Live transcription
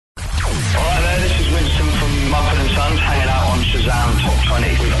Shazam Top 20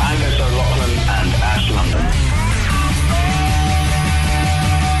 with Angus O'Loughlin and Ash London.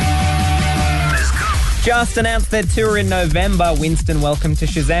 Just announced their tour in November. Winston, welcome to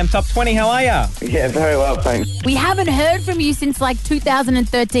Shazam Top 20. How are ya? Yeah, very well, thanks. We haven't heard from you since like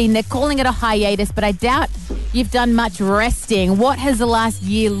 2013. They're calling it a hiatus, but I doubt you've done much resting. What has the last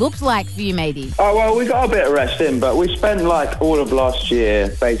year looked like for you, matey? Oh, well, we got a bit of rest in, but we spent like all of last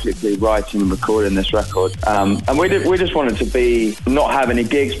year basically writing and recording this record. And we just wanted to not have any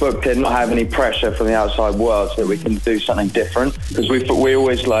gigs booked in, not have any pressure from the outside world so that we can do something different. Because we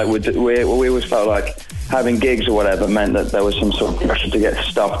always felt like having gigs or whatever meant that there was some sort of pressure to get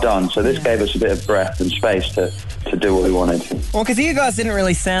stuff done. So this gave us a bit of breath and space to do what we wanted. Well, because you guys didn't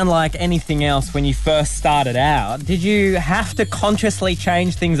really sound like anything else when you first started out. Did you have to consciously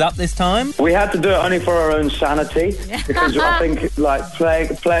change things up this time? We had to do it only for our own sanity, because I think like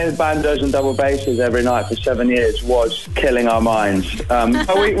playing banjos and double basses every night for 7 years was killing our minds.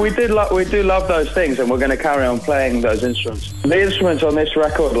 But we do love those things, and we're going to carry on playing those instruments. The instruments on this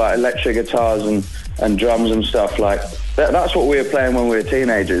record, like electric guitars and drums and stuff, like that's what we were playing when we were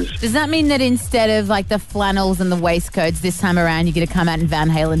teenagers. Does that mean that instead of like the flannels and the waistcoats this time around, you're going to come out in Van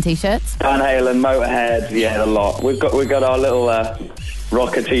Halen t-shirts? Van Halen, Motorhead, yeah, a lot. We've got our little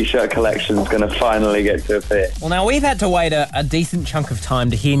rocker t-shirt collection is going to finally get to appear. Well, now we've had to wait a decent chunk of time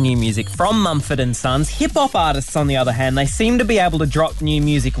to hear new music from Mumford & Sons. Hip-hop artists, on the other hand, they seem to be able to drop new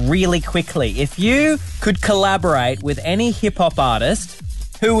music really quickly. If you could collaborate with any hip-hop artist,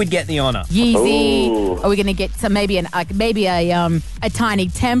 who would get the honour? Yeezy. Ooh. Are we going to get some maybe a Tiny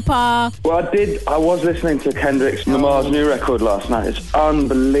Temper? Well, I was listening to Kendrick Lamar's new record last night. It's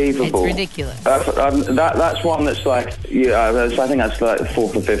unbelievable. It's ridiculous. That's one that's like, I think that's like the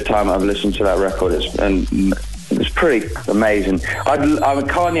fourth or fifth time I've listened to that record. It's pretty amazing.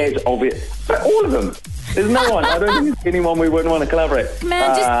 Kanye's obvious, all of them. There's no one. I don't think there's anyone we wouldn't want to collaborate.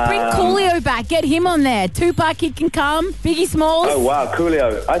 Man, just bring Coolio back. Get him on there. Tupac, he can come. Biggie Smalls. Oh, wow,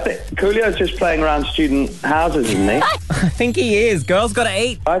 Coolio. I think Coolio's just playing around student houses, isn't he? I think he is. Girls got to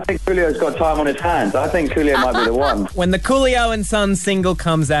eat. I think Coolio's got time on his hands. I think Coolio might be the one. When the Coolio and Sons single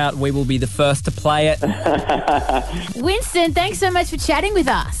comes out, we will be the first to play it. Winston, thanks so much for chatting with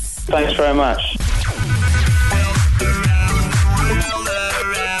us. Thanks very much.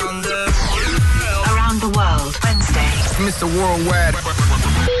 The world, Wednesday. Mr. Worldwide.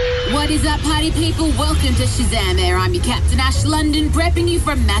 What is up, party people? Welcome to Shazam Air. I'm your Captain Ash London, prepping you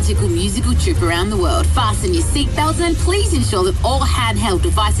for a magical musical trip around the world. Fasten your seatbelts and please ensure that all handheld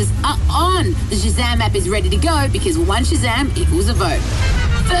devices are on. The Shazam app is ready to go because one Shazam equals a vote.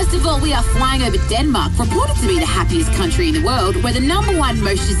 First of all, we are flying over Denmark, reported to be the happiest country in the world, where the #1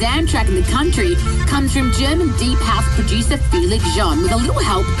 most Shazam track in the country comes from German deep house producer Felix Jean, with a little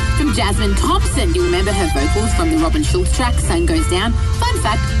help from Jasmine Thompson. You remember her vocals from the Robin Schulz track, Sun Goes Down? Fun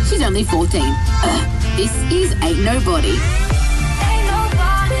fact, she's only 14. This is Ain't Nobody. Ain't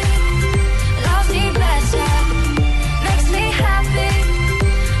nobody loves me better, makes me happy,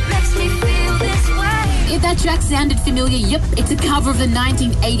 makes me feel this way. If that track sounded familiar, yep, it's a cover of the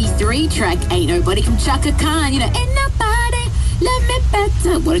 1983 track Ain't Nobody from Chaka Khan. You know, ain't nobody love me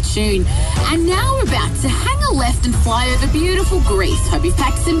better. What a tune. And now we're about to hang a left and fly over beautiful Greece. Hope you've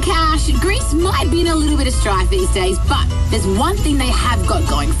packed some cash. Greece might be in a little bit of strife these days, but there's one thing they have got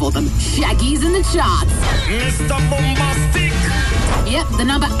going for them. Shaggy's in the charts. Mr. Bombastic. Yep, the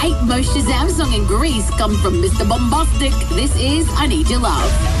 #8 most Shazam song in Greece comes from Mr. Bombastic. This is I Need Your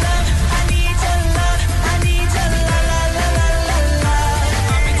Love.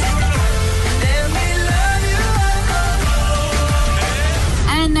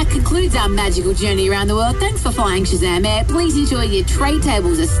 And that concludes our magical journey around the world. Thanks for flying Shazam Air. Please ensure your tray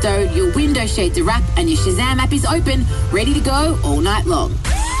tables are stowed, your window shades are wrapped, and your Shazam app is open, ready to go all night long.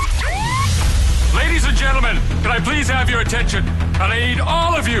 Ladies and gentlemen, can I please have your attention? And I need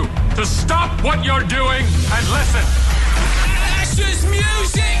all of you to stop what you're doing and listen. Ash's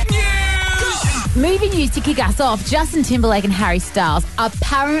Music News. Movie news to kick us off. Justin Timberlake and Harry Styles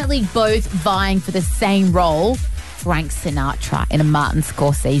apparently both vying for the same role, Frank Sinatra, in a Martin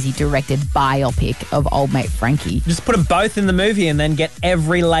Scorsese-directed biopic of old mate Frankie. Just put them both in the movie and then get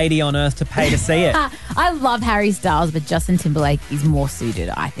every lady on earth to pay to see it. I love Harry Styles, but Justin Timberlake is more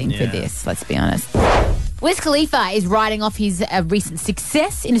suited, I think, for this, let's be honest. Wiz Khalifa is riding off his recent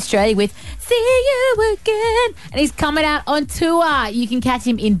success in Australia with see you again. And he's coming out on tour. You can catch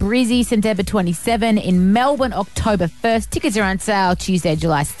him in Brizzy, September 27, in Melbourne, October 1st. Tickets are on sale Tuesday,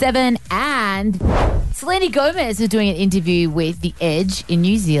 July 7. And Selena Gomez was doing an interview with The Edge in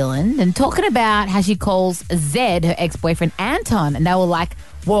New Zealand and talking about how she calls Zed, her ex-boyfriend, Anton. And they were like,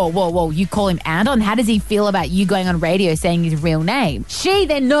 whoa, you call him Anton? How does he feel about you going on radio saying his real name? She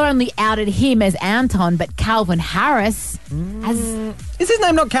then not only outed him as Anton, but Calvin Harris has... Is his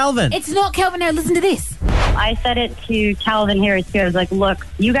name not Calvin? It's not Calvin Harris. Listen to this. I said it to Calvin Harris too. I was like, look,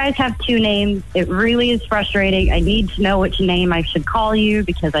 you guys have two names. It really is frustrating. I need to know which name I should call you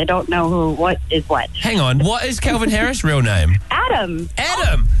because I don't know what is what. Hang on. What is Calvin Harris' real name? Adam.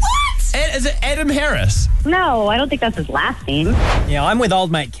 Adam. Is it Adam Harris? No, I don't think that's his last name. Yeah, I'm with old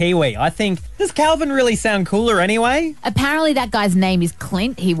mate Kiwi. I think, does Calvin really sound cooler anyway? Apparently that guy's name is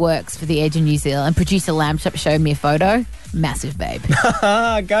Clint. He works for The Edge in New Zealand. Producer Lambshop showed me a photo. Massive babe.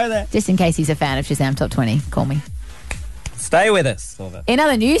 Go there. Just in case he's a fan of Shazam Top 20, call me. Stay with us, Silver. In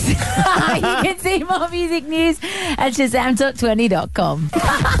other news, you can see more music news at ShazamTop20.com.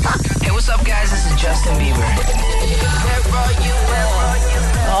 Hey, what's up, guys? This is Justin Bieber.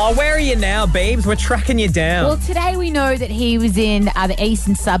 Oh, where are you now, Beebs? We're tracking you down. Well, today we know that he was in the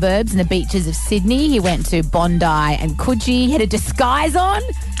eastern suburbs and the beaches of Sydney. He went to Bondi and Coogee. He had a disguise on.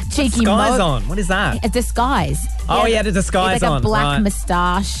 Cheeky Disguise on? What is that? A disguise. Oh, he had a disguise like on. a black right.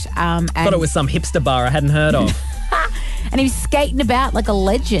 moustache. And Thought it was some hipster bar I hadn't heard of. and he was skating about like a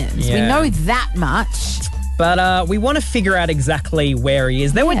legend. Yeah. We know that much. But we want to figure out exactly where he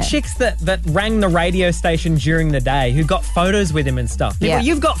is. There were chicks that rang the radio station during the day who got photos with him and stuff. Yeah.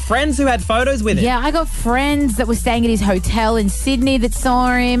 You've got friends who had photos with him. Yeah, I got friends that were staying at his hotel in Sydney that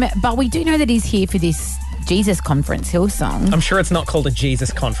saw him. But we do know that he's here for this Jesus conference, Hillsong. I'm sure it's not called a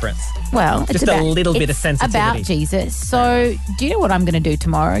Jesus conference. Well, Just a little bit of sensitivity. About Jesus. So, do you know what I'm going to do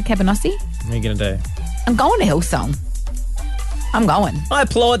tomorrow, Cabanossi? What are you going to do? I'm going to Hillsong. I'm going. I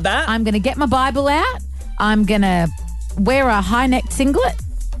applaud that. I'm going to get my Bible out. I'm going to wear a high-necked singlet.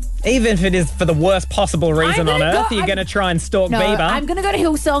 Even if it is for the worst possible reason on earth, you're going to try and stalk Bieber. I'm going to go to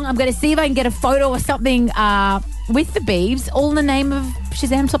Hillsong. I'm going to see if I can get a photo or something with the Biebs, all in the name of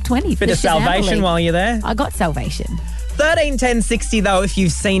Shazam Top 20. Bit of salvation while you're there. I got salvation. 131060 though, if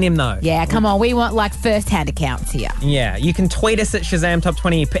you've seen him though. Yeah, come on. We want like first-hand accounts here. Yeah, you can tweet us at Shazam Top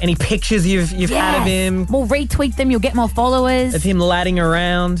 20. Any pictures you've had of him. We'll retweet them. You'll get more followers. Of him ladding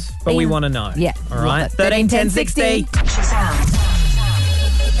around. But we want to know. Yeah. All right. 131060. Shazam.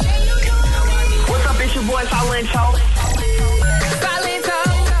 What's up, it's your boy Silento.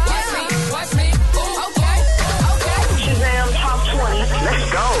 Watch me. Ooh, okay. Shazam Top 20.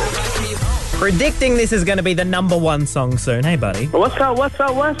 Let's go. Predicting this is going to be the number one song soon. Hey, buddy. What's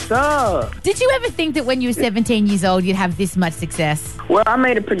up? Did you ever think that when you were 17 years old, you'd have this much success? Well, I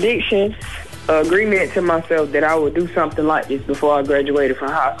made a prediction, agreement to myself that I would do something like this before I graduated from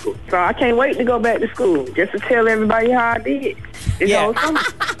high school. So I can't wait to go back to school just to tell everybody how I did. It's awesome.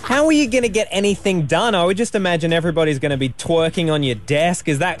 How are you going to get anything done? I would just imagine everybody's going to be twerking on your desk.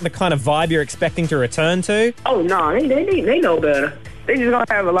 Is that the kind of vibe you're expecting to return to? Oh, no, they know better. They just gonna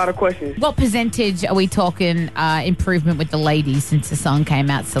have a lot of questions. What percentage are we talking improvement with the ladies since the song came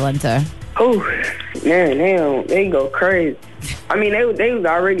out, Salento? Oh, man, they go crazy. I mean, they was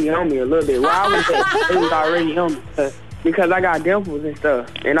already on me a little bit. Well, I was they was already on me because I got dimples and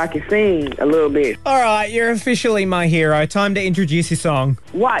stuff, and I can sing a little bit. All right, you're officially my hero. Time to introduce your song.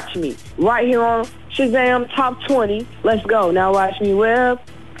 Watch me right here on Shazam Top 20. Let's go. Now watch me Web.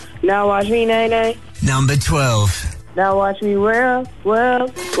 Now watch me Nay Nay. Number 12. Now watch me Web.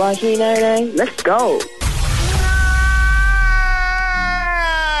 Watch me Nay Nay. Let's go.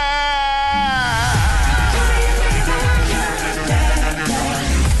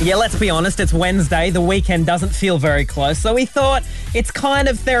 Yeah, let's be honest, it's Wednesday. The weekend doesn't feel very close. So we thought it's kind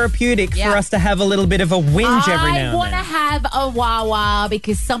of therapeutic for us to have a little bit of a whinge every now and I want to then. have a wah-wah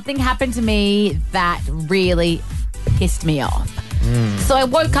because something happened to me that really pissed me off. So I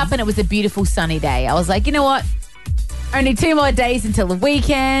woke up and it was a beautiful sunny day. I was like, you know what? Only 2 more days until the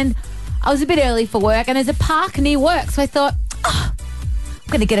weekend. I was a bit early for work and there's a park near work. So I thought, I'm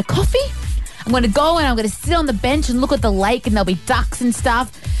going to get a coffee. I'm going to go and I'm going to sit on the bench and look at the lake and there'll be ducks and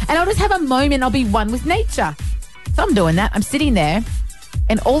stuff. And I'll just have a moment. I'll be one with nature. So I'm doing that. I'm sitting there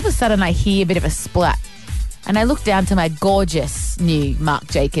and all of a sudden I hear a bit of a splat. And I look down to my gorgeous new Marc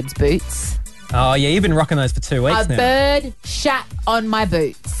Jacobs boots. Oh, yeah, you've been rocking those for 2 weeks A now. bird shat on my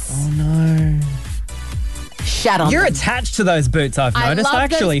boots. Oh, no. Shat on You're them. attached to those boots, I've noticed. love I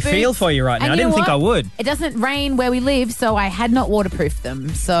actually those feel boots. for you right now. And I you didn't know think I what? would. It doesn't rain where we live, so I had not waterproofed them.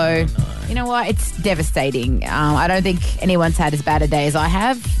 So, you know what? It's devastating. I don't think anyone's had as bad a day as I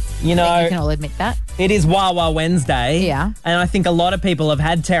have. You I know, think you can all admit that. it is Wawa Wednesday. Yeah. And I think a lot of people have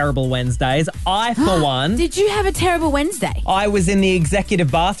had terrible Wednesdays. I, for one, Did you have a terrible Wednesday? I was in the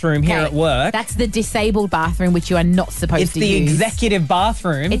executive bathroom here Okay, at work. That's the disabled bathroom, which you are not supposed It's to the use. executive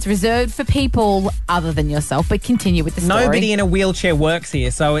bathroom. It's reserved for people other than yourself, but continue with the story. Nobody in a wheelchair works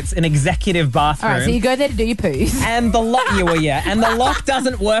here, so it's an executive bathroom. All right, so you go there to do your poos. And the lock, and the lock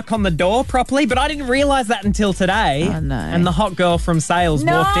doesn't work on the door properly. But I didn't realise that until today. Oh, no. And the hot girl from sales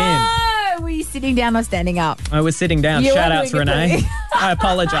walked in. Were you sitting down or standing up? I was sitting down. You Shout were out to doing a Renee. poo. I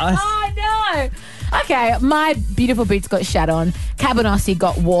apologise. Oh, no. Okay, my beautiful boots got shat on. Cabanossi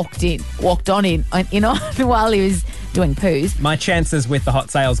got walked on in while he was doing poos. My chances with the hot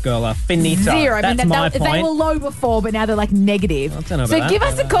sales girl are finito. Zero. I mean, That's my they point. were low before, but now they're like negative. I don't know So about give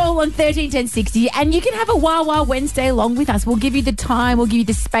that. us a call on 131060 and you can have a Wawa Wednesday along with us. We'll give you the time, we'll give you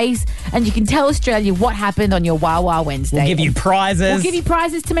the space, and you can tell Australia what happened on your Wawa Wednesday. We'll give you prizes. We'll give you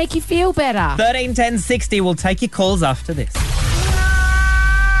prizes to make you feel better. 131060. We'll take your calls after this.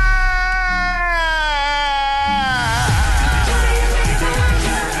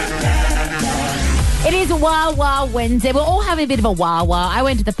 It is Wawa Wednesday. We're all having a bit of a Wawa. I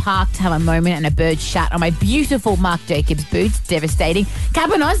went to the park to have a moment and a bird shat on my beautiful Marc Jacobs boots. Devastating.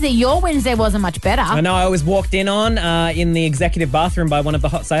 Cabanossi, your Wednesday wasn't much better. I know I was walked in on in the executive bathroom by one of the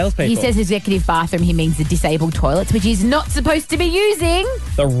hot salespeople. He says executive bathroom, he means the disabled toilets, which he's not supposed to be using.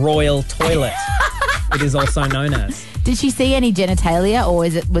 the royal toilet. It is also known as. Did she see any genitalia or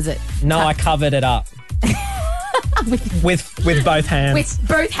was it No, I covered it up. with both hands. with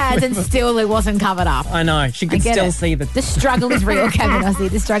both hands and still it wasn't covered up? I know. She could get still it. see the... The struggle is real, Cabanossi.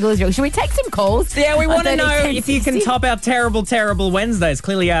 The struggle is real. Should we take some calls? Yeah, we on want to know if you can 131060? top our terrible, terrible Wednesdays.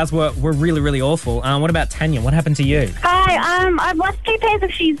 Clearly ours were really, really awful. What about Tanya? What happened to you? Hi, I've lost 2 pairs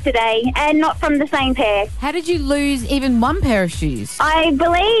of shoes today, and not from the same pair. How did you lose even one pair of shoes? I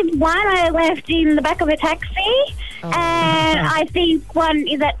believe one I left in the back of a taxi, and I think one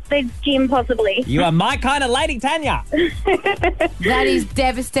is at the gym, possibly. You are my kind of lady, Tanya. That is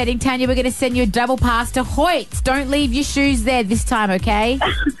devastating, Tanya. We're going to send you a double pass to Hoyts. Don't leave your shoes there this time, okay?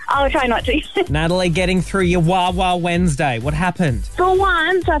 I'll try not to. Natalie, getting through your Wawa Wednesday. What happened? For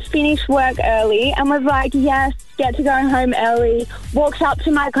once, I finished work early and was like, yes, get to go home early. Walks up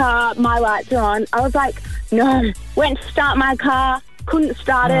to my car, my lights are on. I was like, no. Went to start my car, couldn't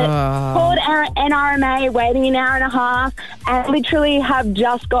start it. Called our NRMA, waiting an hour and a half, and literally have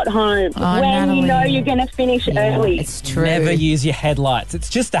just got home. When you know you're going to finish early. It's true. Never use your headlights. It's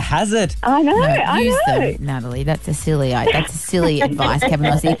just a hazard. I know, Use them, Natalie. That's a silly advice,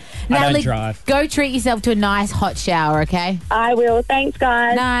 Cabanossi. Natalie, drive. go treat yourself to a nice hot shower, okay? I will. Thanks,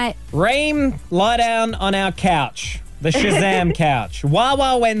 guys. Night. Reem, lie down on our couch. The Shazam couch.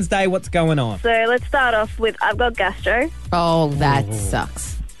 Wawa Wednesday, what's going on? So let's start off with I've got gastro. Oh, that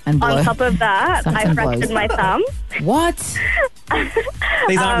sucks. And On top of that, Sucks I and fractured blows. my thumb. What?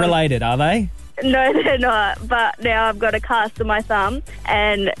 These aren't related, are they? No, they're not. But now I've got a cast on my thumb,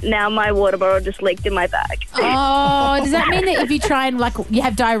 and now my water bottle just leaked in my bag. Oh, does that mean that if you try and, like, you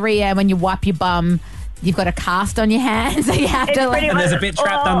have diarrhea and when you wipe your bum, you've got a cast on your hands? So you have It's to, like... pretty And there's a bit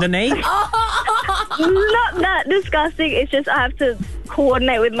trapped underneath? Not that disgusting. It's just I have to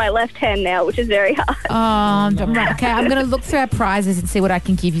coordinate with my left hand now, which is very hard. Right, okay, I'm going to look through our prizes and see what I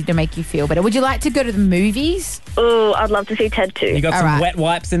can give you to make you feel better. Would you like to go to the movies? Oh, I'd love to see Ted too. You got All some right. wet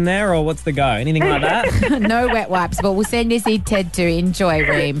wipes in there, or what's the go? Anything like that? No wet wipes, but we'll send you to see Ted too. Enjoy,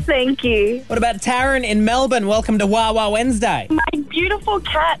 Reem. Thank you. What about Taryn in Melbourne? Welcome to Wawa Wednesday. My beautiful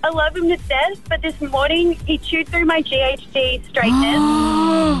cat, I love him to death, but this morning he chewed through my GHD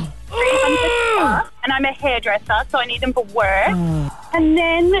straighteners. 300 and I'm a hairdresser, so I need them for work. And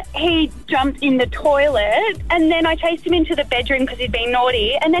then he jumped in the toilet, and then I chased him into the bedroom because he'd been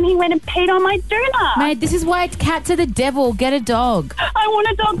naughty, and then he went and peed on my doona. Mate, this is why cats are the devil. Get a dog. I want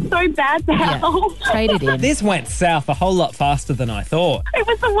a dog so bad now. Trade it in. This went south a whole lot faster than I thought. It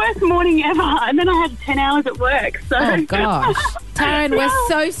was the worst morning ever, and then I had 10 hours at work. So. Oh, gosh. Taryn, we're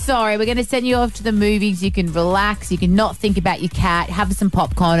so sorry. We're going to send you off to the movies. You can relax. You can not think about your cat. Have some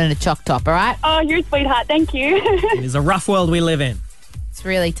popcorn and a choc top, all right? Oh, you're a sweetheart. Thank you. It is a rough world we live in. It's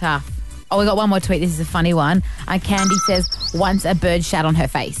really tough. Oh, we got one more tweet. This is a funny one. Candy says, once a bird shat on her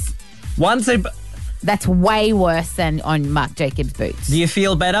face. Once a... That's way worse than on Marc Jacobs' boots. Do you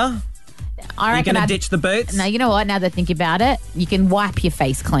feel better? I You're reckon going to I'd- ditch the boots? No, you know what? Now that I think about it, you can wipe your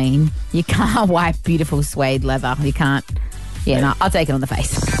face clean. You can't wipe beautiful suede leather. You can't. Yeah, no, I'll take it on the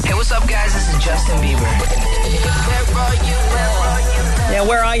face. Hey, what's up, guys? This is Justin Bieber. Yeah,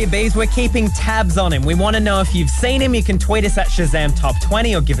 where are you, Bees? We're keeping tabs on him. We want to know if you've seen him. You can tweet us at Shazam Top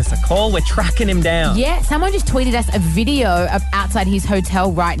 20 or give us a call. We're tracking him down. Yeah, someone just tweeted us a video of outside his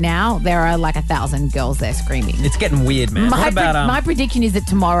hotel right now. There are like 1,000 girls there screaming. It's getting weird, man. What about my prediction is that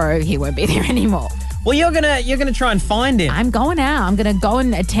tomorrow he won't be there anymore. Well, you're gonna try and find him. I'm going out. I'm going to go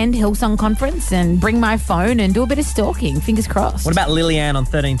and attend Hillsong Conference and bring my phone and do a bit of stalking. Fingers crossed. What about Lillian on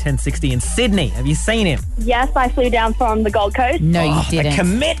 131060 in Sydney? Have you seen him? Yes, I flew down from the Gold Coast. No, you didn't. The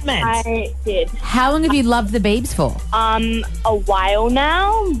commitment. I did. How long have you loved the Biebs for? A while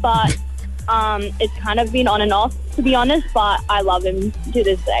now, but it's kind of been on and off, to be honest, but I love him to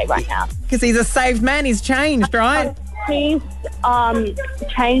this day right now. Because he's a saved man. He's changed, right? He's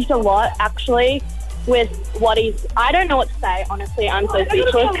changed a lot, actually, with what I don't know what to say, honestly. I'm so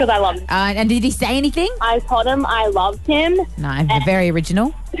speechless because I love him. And did he say anything? I told him I loved him. No, very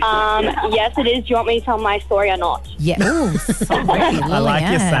original. Yes, it is. Do you want me to tell my story or not? Yeah. Ooh, sorry, I like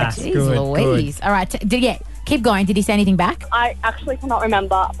your sass. Jeez Good, Louise. All right. Keep going. Did he say anything back? I actually cannot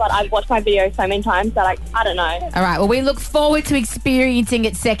remember, but I've watched my video so many times that I don't know. All right. Well, we look forward to experiencing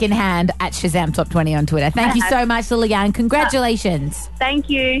it secondhand at Shazam Top 20 on Twitter. Thank you so much, Lillian. Congratulations. Thank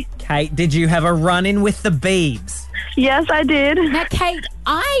you. Kate, did you have a run-in with the Biebs? Yes, I did. Now, Kate,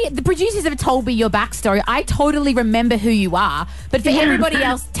 the producers have told me your backstory. I totally remember who you are, but for everybody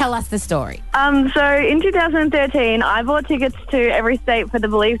else, tell us the story. So in 2013, I bought tickets to every state for the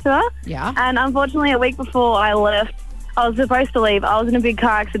Believe tour. Yeah. And unfortunately, a week before I left, I was supposed to leave. I was in a big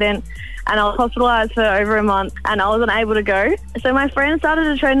car accident and I was hospitalised for over a month and I wasn't able to go. So my friend started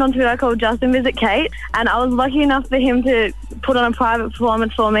a trend on Twitter called Justin Visit Kate, and I was lucky enough for him to put on a private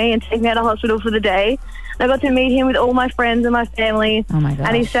performance for me and take me out of hospital for the day. I got to meet him with all my friends and my family. Oh, my gosh.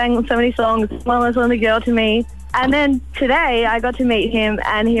 And he sang so many songs, One Less Lonely Girl to me. And then today I got to meet him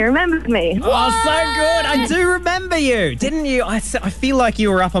and he remembered me. Oh, so good. I do remember you. Didn't you? I feel like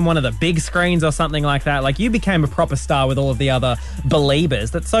you were up on one of the big screens or something like that. Like you became a proper star with all of the other Beliebers.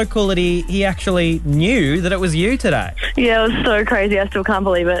 That's so cool that he actually knew that it was you today. Yeah, it was so crazy. I still can't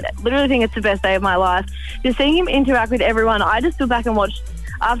believe it. Literally think it's the best day of my life. Just seeing him interact with everyone, I just stood back and watched.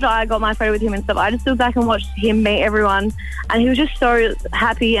 After I got my photo with him and stuff, I just stood back and watched him meet everyone, and he was just so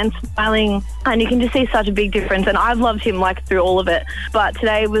happy and smiling, and you can just see such a big difference. And I've loved him like through all of it, but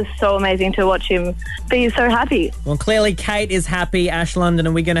today was so amazing to watch him be so happy. Well, clearly Kate is happy, Ash London,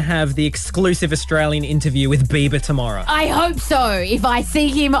 and we're going to have the exclusive Australian interview with Bieber tomorrow. I hope so. If I see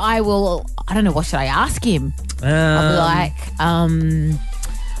him, I don't know, what should I ask him? I'll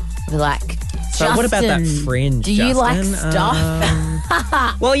be like, so Justin, what about that fringe, do you like Justin?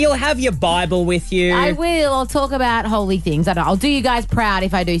 stuff? Well, you'll have your Bible with you. I will. I'll talk about holy things. I don't know. I'll do you guys proud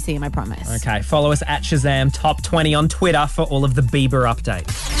if I do see him, I promise. Okay, follow us at Shazam Top 20 on Twitter for all of the Bieber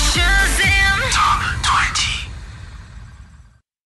updates.